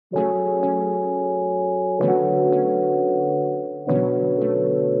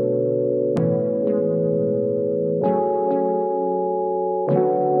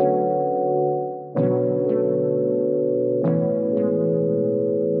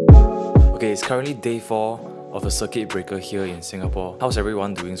Okay, it's currently day 4 of the circuit breaker here in Singapore. How's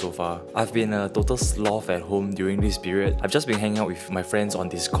everyone doing so far? I've been a total sloth at home during this period. I've just been hanging out with my friends on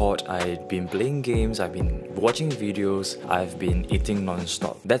Discord. I've been playing games, I've been watching videos, I've been eating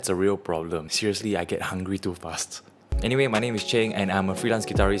non-stop. That's a real problem. Seriously, I get hungry too fast. Anyway, my name is Cheng and I'm a freelance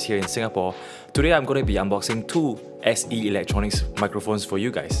guitarist here in Singapore. Today I'm going to be unboxing 2 SE Electronics microphones for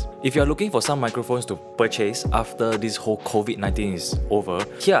you guys. If you're looking for some microphones to purchase after this whole COVID-19 is over,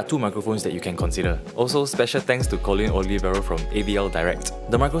 here are 2 microphones that you can consider. Also, special thanks to Colin from AVL Direct.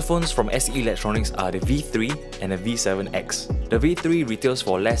 The microphones from SE Electronics are the V3 and the V7X. The V3 retails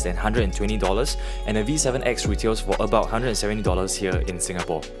for less than $120 and the V7X retails for about $170 here in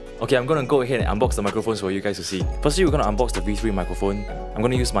Singapore. Okay, I'm gonna go ahead and unbox the microphones for you guys to see. Firstly, we're gonna unbox the V3 microphone. I'm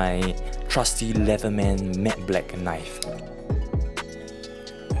gonna use my trusty Leatherman matte black knife.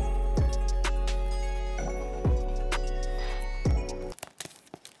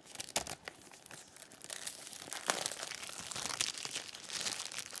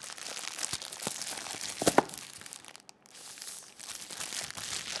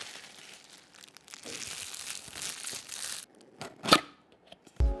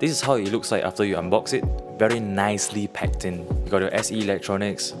 This is how it looks like after you unbox it. Very nicely packed in. You got your SE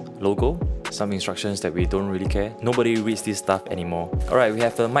Electronics logo, some instructions that we don't really care. Nobody reads this stuff anymore. Alright, we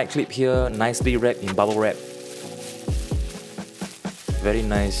have the mic clip here, nicely wrapped in bubble wrap. Very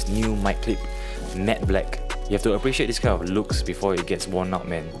nice new mic clip, matte black. You have to appreciate this kind of looks before it gets worn out,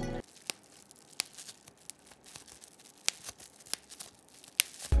 man.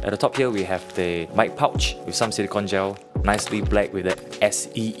 At the top here, we have the mic pouch with some silicone gel, nicely black with the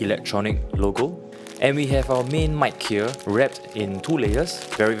SE Electronic logo. And we have our main mic here, wrapped in 2 layers,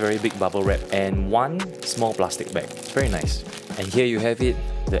 very big bubble wrap, and 1 small plastic bag. Very nice. And here you have it,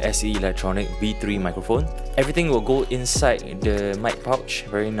 the SE Electronic V3 microphone. Everything will go inside the mic pouch,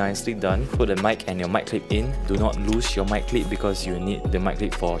 very nicely done. Put the mic and your mic clip in. Do not lose your mic clip because you need the mic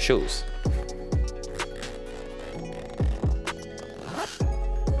clip for shows.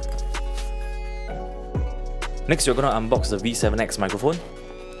 Next, you're gonna unbox the V7X microphone.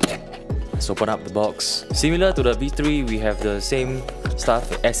 Let's open up the box. Similar to the V3, we have the same stuff,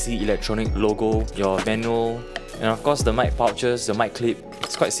 the SE Electronic logo, your manual, and of course the mic pouches, the mic clip.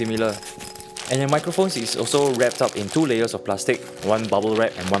 It's quite similar. And the microphones is also wrapped up in 2 layers of plastic, 1 bubble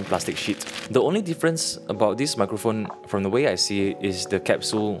wrap and 1 plastic sheet. The only difference about this microphone, from the way I see it, is the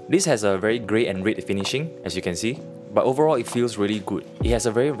capsule. This has a very grey and red finishing, as you can see. But overall, it feels really good. It has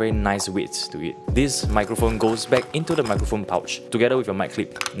a very nice weight to it. This microphone goes back into the microphone pouch together with your mic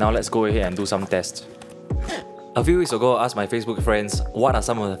clip. Now let's go ahead and do some tests. A few weeks ago, I asked my Facebook friends what are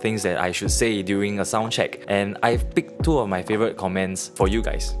some of the things that I should say during a sound check, and I've picked 2 of my favorite comments for you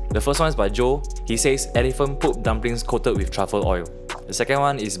guys. The first one is by Joe. He says, elephant poop dumplings coated with truffle oil. The second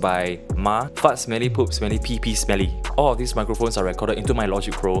one is by Ma, fart smelly poop smelly pee pee smelly. All of these microphones are recorded into my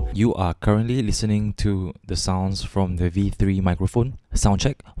Logic Pro. You are currently listening to the sounds from the V3 microphone.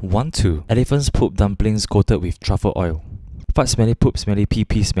 Soundcheck 1, 2. Elephant's poop dumplings coated with truffle oil. Fart smelly poop smelly pee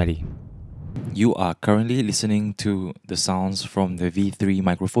pee smelly. You are currently listening to the sounds from the V3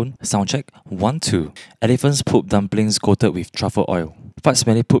 microphone. Soundcheck 1, 2. Elephant's poop dumplings coated with truffle oil. Fart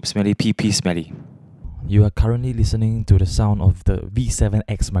smelly poop smelly pee pee smelly. You are currently listening to the sound of the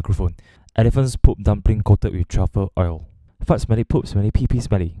V7X microphone. Elephant's poop dumpling coated with truffle oil. Fart smelly poop smelly pee pee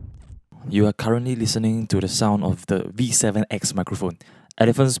smelly. You are currently listening to the sound of the V7X microphone.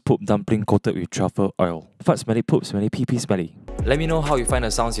 Elephant's poop dumpling coated with truffle oil. Fart smelly poop smelly pee pee smelly. Let me know how you find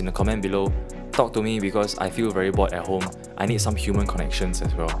the sounds in the comment below. Talk to me because I feel very bored at home. I need some human connections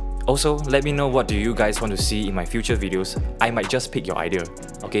as well. Also, let me know what do you guys want to see in my future videos. I might just pick your idea.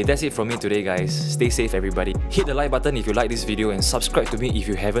 Okay, that's it from me today, guys. Stay safe, everybody. Hit the like button if you like this video and subscribe to me if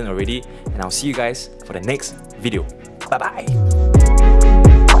you haven't already. And I'll see you guys for the next video. Bye-bye!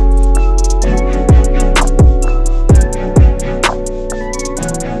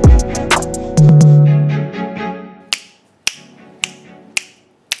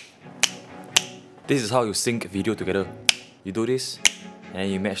 This is how you sync video together. You do this, and then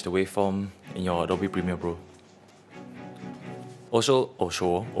you match the waveform in your Adobe Premiere Pro.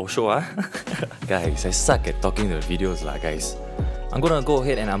 Guys, I suck at talking to the videos lah, guys. I'm gonna go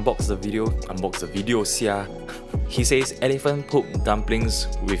ahead and unbox the video. He says elephant poop dumplings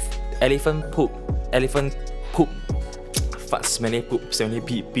with elephant poop, fat smelly poop, smelly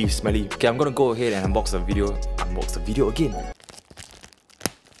pee pee smelly. Okay, I'm gonna go ahead and unbox the video again.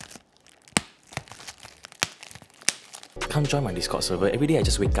 come join my Discord server. Every day I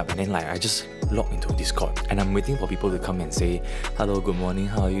just wake up and then like I just log into Discord and I'm waiting for people to come and say, hello, good morning,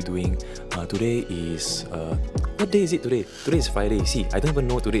 how are you doing? Today is what day is it today? Today is Friday. See, I don't even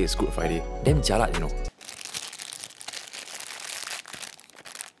know today is Good Friday. Damn jialat, you know.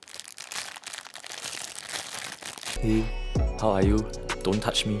 Hey, how are you? Don't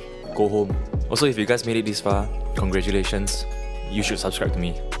touch me. Go home. Also, if you guys made it this far, congratulations. You should subscribe to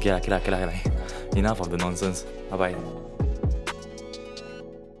me. Okay, enough of the nonsense. Bye bye.